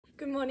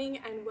Good morning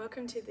and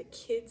welcome to the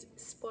kids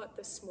spot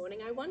this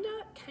morning. I wonder,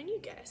 can you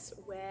guess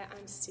where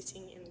I'm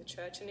sitting in the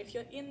church? And if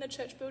you're in the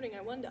church building,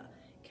 I wonder,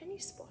 can you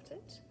spot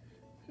it?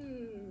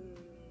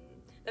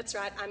 That's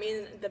right, I'm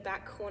in the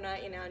back corner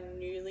in our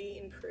newly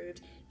improved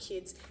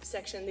kids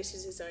section. This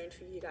is a zone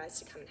for you guys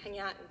to come and hang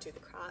out and do the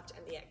craft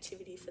and the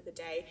activity for the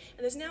day. And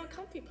there's now a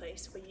comfy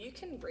place where you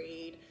can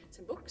read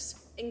some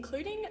books,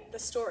 including the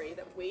story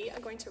that we are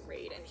going to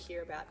read and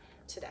hear about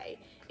today.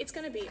 It's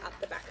going to be up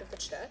the back of the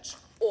church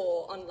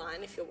or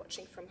online if you're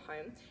watching from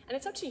home. And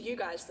it's up to you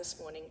guys this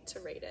morning to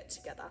read it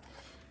together.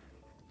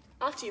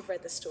 After you've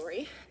read the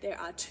story, there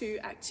are two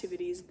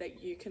activities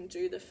that you can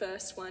do. The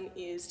first one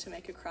is to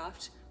make a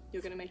craft.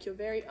 You're going to make your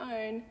very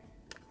own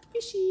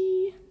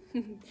fishy.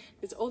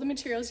 There's all the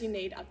materials you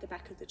need up the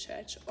back of the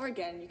church, or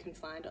again, you can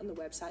find on the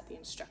website the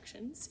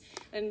instructions.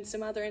 And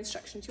some other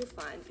instructions you'll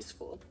find is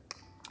for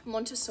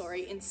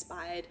Montessori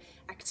inspired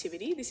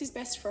activity. This is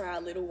best for our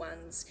little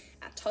ones,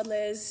 our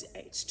toddlers,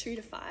 age 2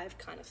 to 5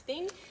 kind of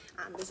thing.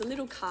 There's a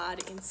little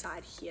card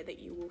inside here that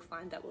you will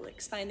find that will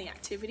explain the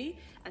activity.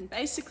 And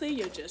basically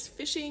you're just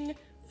fishing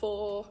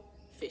for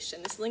fish.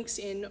 And this links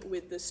in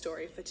with the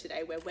story for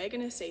today, where we're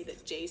going to see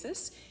that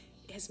Jesus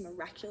has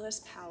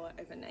miraculous power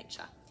over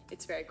nature.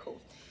 It's very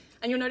cool.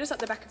 And you'll notice at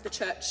the back of the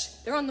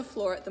church, they're on the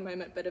floor at the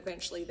moment, but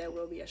eventually there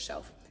will be a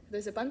shelf.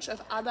 There's a bunch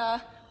of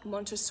other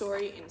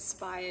Montessori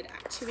inspired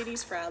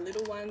activities for our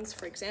little ones.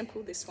 For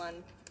example, this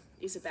one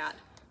is about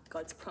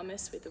God's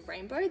promise with a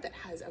rainbow that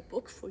has a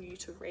book for you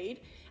to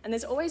read. And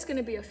there's always going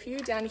to be a few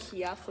down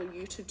here for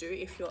you to do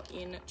if you're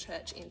in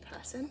church in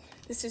person.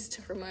 This is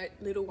to promote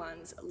little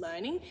ones'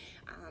 learning,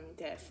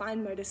 their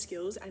fine motor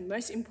skills, and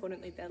most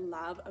importantly, their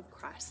love of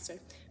Christ. So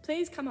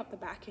please come up the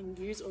back and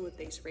use all of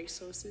these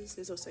resources.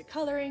 There's also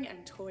colouring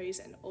and toys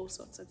and all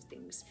sorts of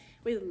things.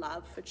 We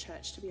love for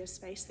church to be a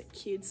space that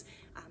kids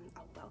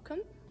are welcome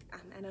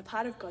and a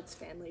part of God's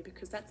family,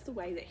 because that's the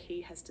way that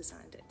He has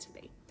designed it to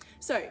be.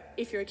 So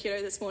if you're a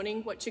kiddo this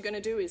morning, what you're going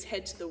to do is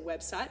head to the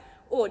website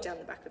or down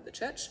the back of the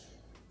church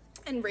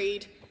and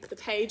read the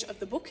page of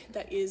the book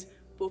that is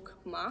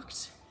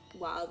bookmarked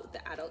while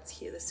the adults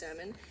hear the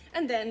sermon.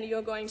 And then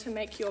you're going to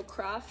make your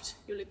craft,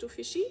 your little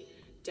fishy,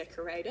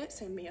 decorate it,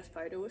 send me a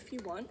photo if you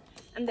want,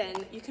 and then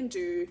you can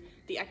do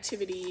the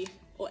activity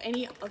or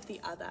any of the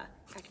other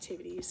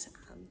activities.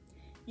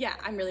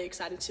 I'm really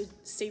excited to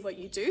see what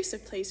you do, so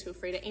please feel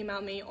free to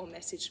email me or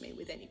message me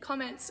with any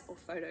comments or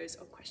photos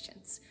or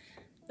questions.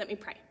 Let me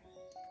pray.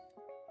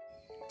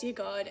 Dear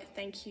God,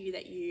 thank you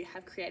that you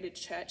have created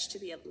church to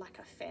be like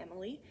a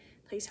family.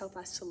 Please help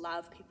us to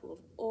love people of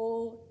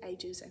all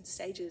ages and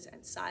stages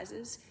and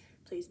sizes.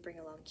 Please bring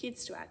along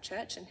kids to our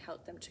church and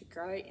help them to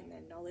grow in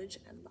their knowledge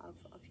and love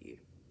of